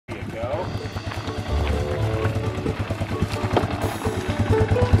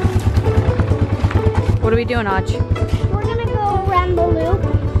What are we doing, Aj? We're gonna go around the loop.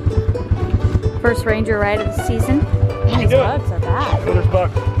 First ranger ride of the season. These bugs are bad. Oh, there's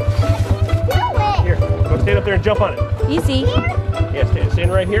bugs. Do it! Here, go stand up there and jump on it. Easy. Yeah,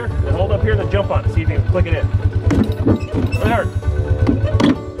 stand right here, and hold up here, then jump on it. See if you can click it in. Really hard.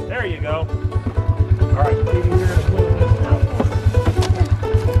 There you go. All right, see if you're gonna pull this out.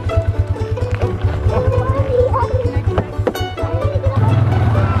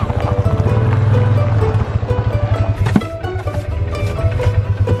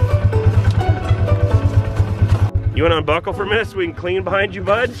 You want to unbuckle for a minute so we can clean behind you,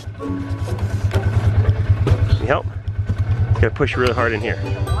 bud? Can you help? You gotta push really hard in here.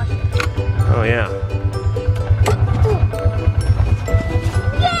 Oh yeah.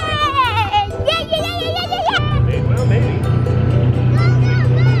 Hey, well, maybe.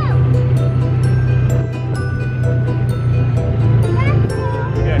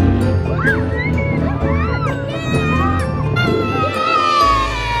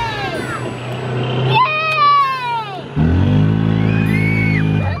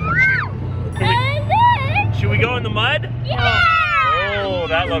 Go in the mud? Yeah! Oh,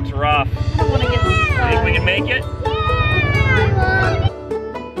 that looks rough. I want to get Think we can make it? Yeah!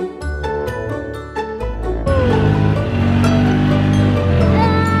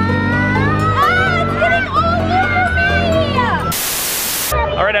 It's getting all over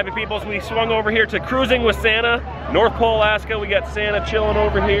me! All right, happy peoples, we swung over here to Cruising with Santa, North Pole, Alaska. We got Santa chilling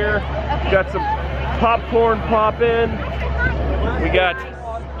over here. We got some popcorn popping. We got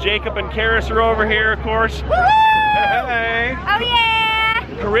Jacob and Karis are over here, of course. Hey! Oh yeah!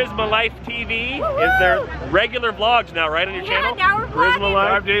 CharismaLifeTV is their regular vlogs now, right, on your channel? Yeah, now we're vlogging.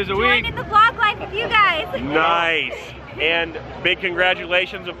 5 days a week. Joining the vlog life with you guys. Nice. And big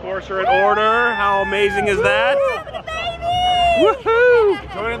congratulations, of course, are in order. How amazing is that?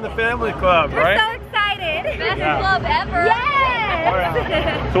 Woohoo! Joining the family club, right? We're so excited. Best club ever.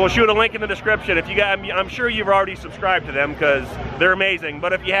 Yes! So we'll shoot a link in the description. If you got, I'm sure you've already subscribed to them because they're amazing.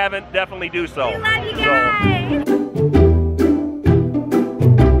 But if you haven't, definitely do so. We love you guys.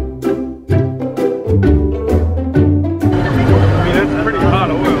 I mean, it's pretty hot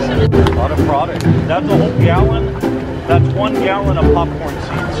oil. A lot of product. That's a whole gallon. That's 1 gallon of popcorn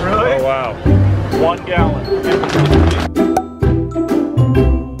seeds. Really? Oh wow. 1 gallon.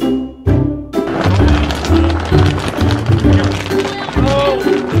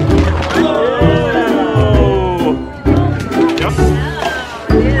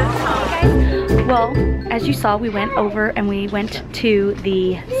 Well, as you saw, we went over and we went to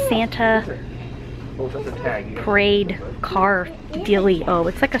the Santa parade car dealy. Oh,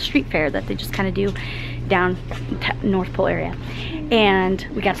 it's like a street fair that they just kind of do down North Pole area. And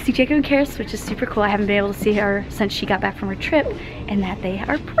we got to see Jacob and Karis, which is super cool. I haven't been able to see her since she got back from her trip, and that they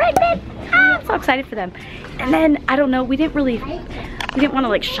are pregnant. Ah, I'm so excited for them. And then, I don't know, we didn't want to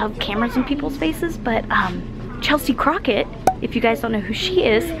like shove cameras in people's faces, but Chelsea Crockett, if you guys don't know who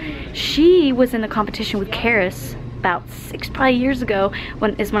she was in the competition with Karis about probably years ago,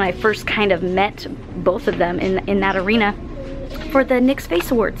 when I first kind of met both of them in that arena for the Nick's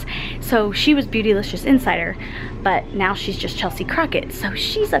Face Awards. So she was Beautylicious Insider, but now she's just Chelsea Crockett. So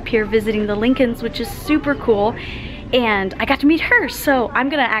she's up here visiting the Lincolns, which is super cool. And I got to meet her, so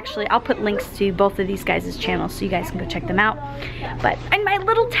I'll put links to both of these guys' channels so you guys can go check them out. But in my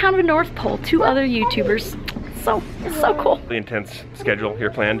little town of North Pole, 2 other YouTubers. So it's so cool. Really intense schedule here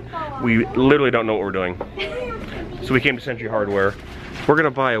planned. We literally don't know what we're doing. So we came to Century Hardware. We're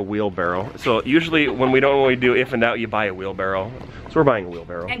gonna buy a wheelbarrow. So usually when we don't know what we do, if in doubt, you buy a wheelbarrow. So we're buying a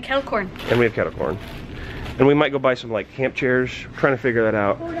wheelbarrow. And kettle corn. And we have kettle corn. And we might go buy some like camp chairs, trying to figure that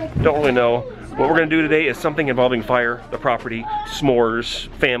out. Don't really know. What we're gonna do today is something involving fire, the property, s'mores,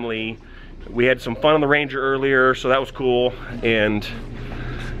 family. We had some fun on the Ranger earlier, so that was cool. And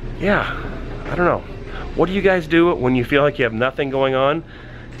yeah, I don't know. What do you guys do when you feel like you have nothing going on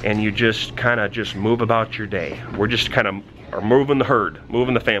and you just kind of just move about your day? We're just kind of are moving the herd,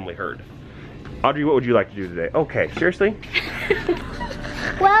 moving the family herd. Audrey, what would you like to do today? Okay, seriously?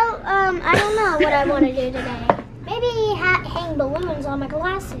 Well, I don't know what I want to do today. Maybe hang balloons on my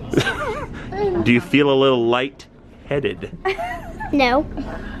glasses. Do you feel a little light-headed? No,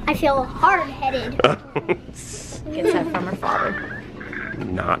 I feel hard-headed. Gets that from her father.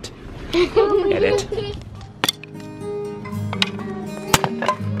 Not. Edit.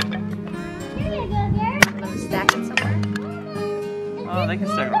 Stack it somewhere. Oh, they can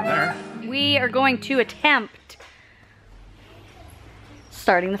stack it over there. We are going to attempt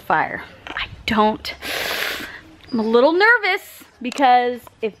starting the fire. I'm a little nervous because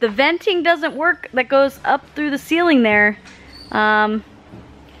if the venting doesn't work that goes up through the ceiling there,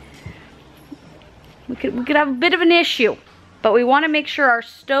 we could have a bit of an issue. But we want to make sure our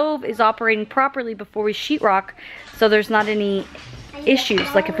stove is operating properly before we sheetrock, so there's not any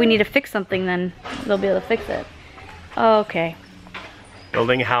issues. Like if we need to fix something, then they'll be able to fix it. Okay.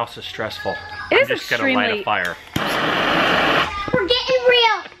 Building a house is stressful. It is I'm just gonna light a fire. We're getting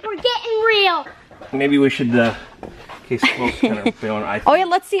real. We're getting real. Maybe we should, in case smoke's kind of failing. Oh yeah,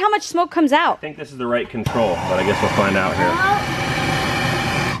 let's see how much smoke comes out. I think this is the right control, but I guess we'll find out here.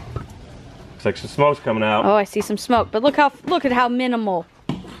 Looks like some smoke's coming out. Oh, I see some smoke, but look at how minimal.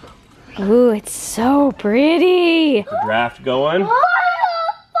 Ooh, it's so pretty. The draft going.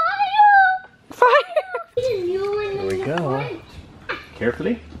 Fire! Here we go.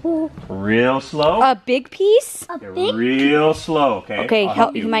 Carefully. Real slow. A big piece? Real slow, okay?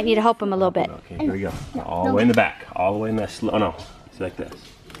 Okay, you might need to help him a little bit. Okay, here we go. All the way in the back. All the way in the slow. Oh no, it's like this.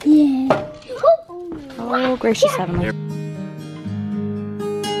 Yeah. Oh, gracious heavenly.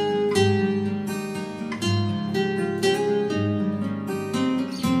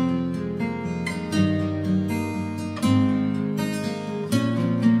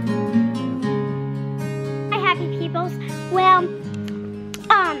 Well,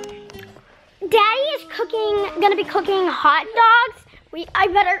 Daddy is gonna be cooking hot dogs. I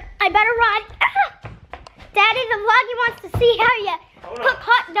better run. Daddy, the vloggy wants to see how you cook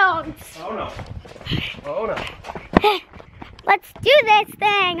hot dogs. Oh no. Oh no. Let's do this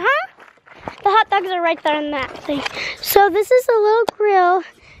thing, huh? The hot dogs are right there in that thing. So this is a little grill.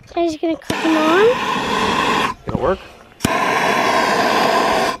 Daddy's gonna cook them on. It'll work.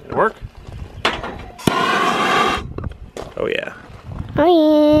 It'll work. Oh yeah. Oh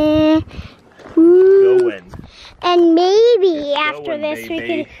yeah. Ooh. Go in. And maybe after this we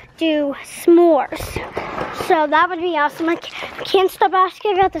could do s'mores. So that would be awesome. I can't stop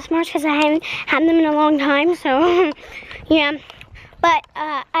asking about the s'mores because I haven't had them in a long time. So yeah. But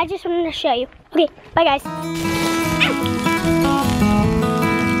I just wanted to show you. Okay, bye guys.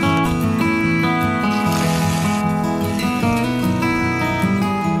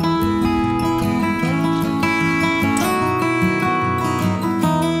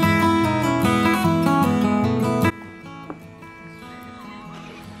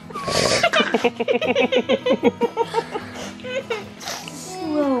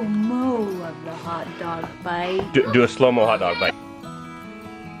 Slow-mo of the hot dog bite. Do a slow-mo hot dog bite.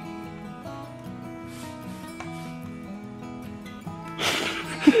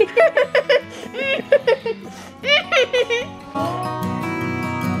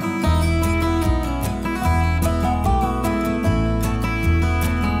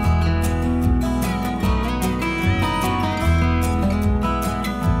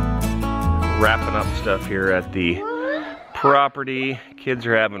 Wrapping up stuff here at the property. Kids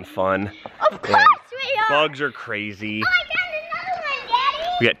are having fun. Of course we are. Bugs are crazy. Oh, I got another one,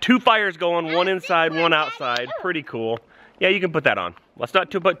 Daddy. We got 2 fires going, one inside, one outside. Pretty cool. Yeah, you can put that on. Let's not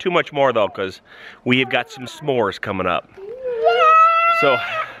put too much more though, because we've got some s'mores coming up. So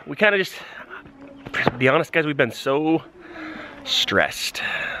we kind of just, to be honest guys, we've been so stressed.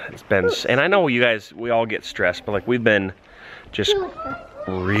 It's been, and I know you guys, we all get stressed, but like we've been just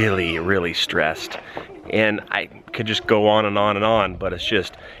really stressed. And I could just go on and on and on, but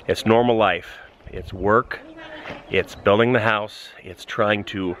it's normal life. It's work, it's building the house, it's trying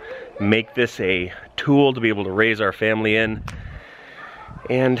to make this a tool to be able to raise our family in.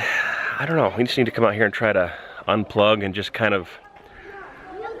 And I don't know, we just need to come out here and try to unplug and just kind of,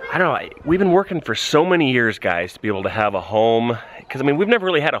 I don't know, we've been working for so many years, guys, to be able to have a home. Because I mean, we've never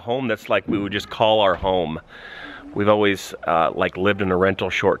really had a home that's like we would just call our home. We've always like lived in a rental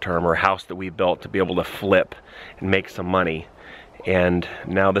short term or a house that we built to be able to flip and make some money. And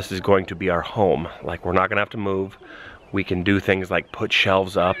now this is going to be our home. Like we're not gonna have to move. We can do things like put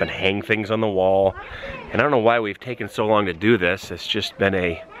shelves up and hang things on the wall. And I don't know why we've taken so long to do this. It's just been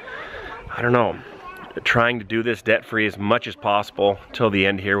I don't know, trying to do this debt free as much as possible till the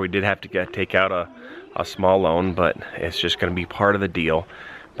end here. We did have to take out a small loan, but it's just gonna be part of the deal.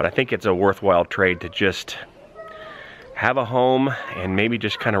 But I think it's a worthwhile trade to just have a home and maybe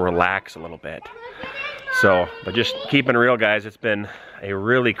just kind of relax a little bit. So, but just keeping it real, guys, it's been a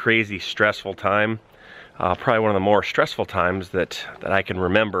really crazy, stressful time. Probably one of the more stressful times that I can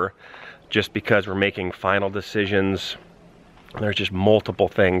remember, just because we're making final decisions. There's just multiple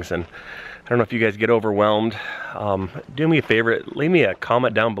things, and I don't know if you guys get overwhelmed. Do me a favor, leave me a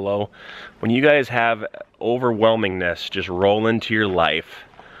comment down below. When you guys have overwhelmingness just roll into your life,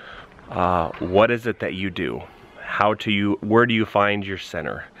 what is it that you do? Where do you find your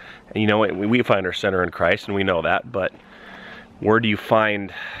center? And you know what, we find our center in Christ, and we know that, but where do you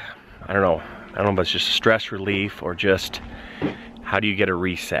find, I don't know if it's just stress relief or just how do you get a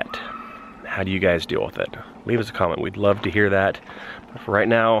reset? how do you guys deal with it? Leave us a comment. We'd love to hear that. But for right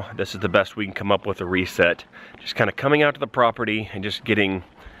now, this is the best we can come up with a reset. Just kind of coming out to the property and just getting,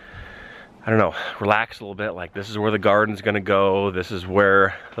 I don't know, relax a little bit. Like, this is where the garden's gonna go. This is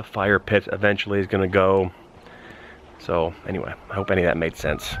where the fire pit eventually is gonna go. So anyway, I hope any of that made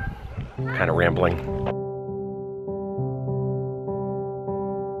sense. Kind of rambling.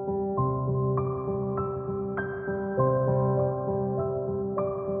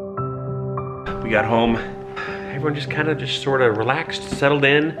 We got home. Everyone just kind of sort of relaxed, settled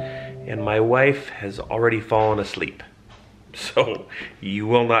in, and my wife has already fallen asleep. So you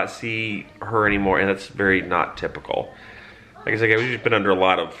will not see her anymore, and that's very not typical. Like I said, we've just been under a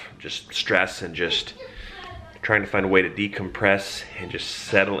lot of just stress and just trying to find a way to decompress and just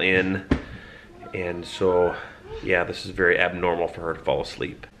settle in. And so, yeah, this is very abnormal for her to fall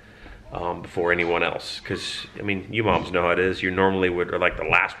asleep before anyone else. Because, I mean, you moms know how it is. You normally are like the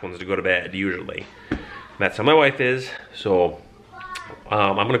last ones to go to bed, usually. And that's how my wife is. So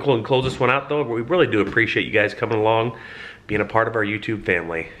I'm going to close this one out, though. We really do appreciate you guys coming along, being a part of our YouTube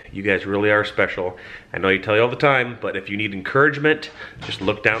family. You guys really are special. I know you tell you all the time, but if you need encouragement, just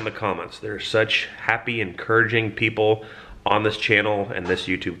look down in the comments. There are such happy, encouraging people on this channel and this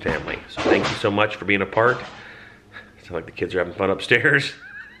YouTube family. So thank you so much for being a part. Sound like the kids are having fun upstairs.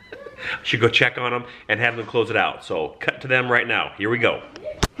 I should go check on them and have them close it out. So cut to them right now. Here we go.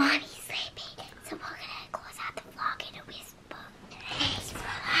 Mommy's sleeping, so we're gonna close out the vlog in a whisper. Thanks for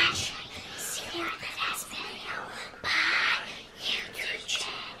watching. See you in the next video. Bye. YouTube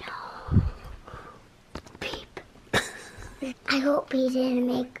channel. Beep. I hope we didn't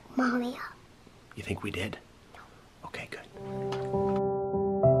make Mommy up. You think we did?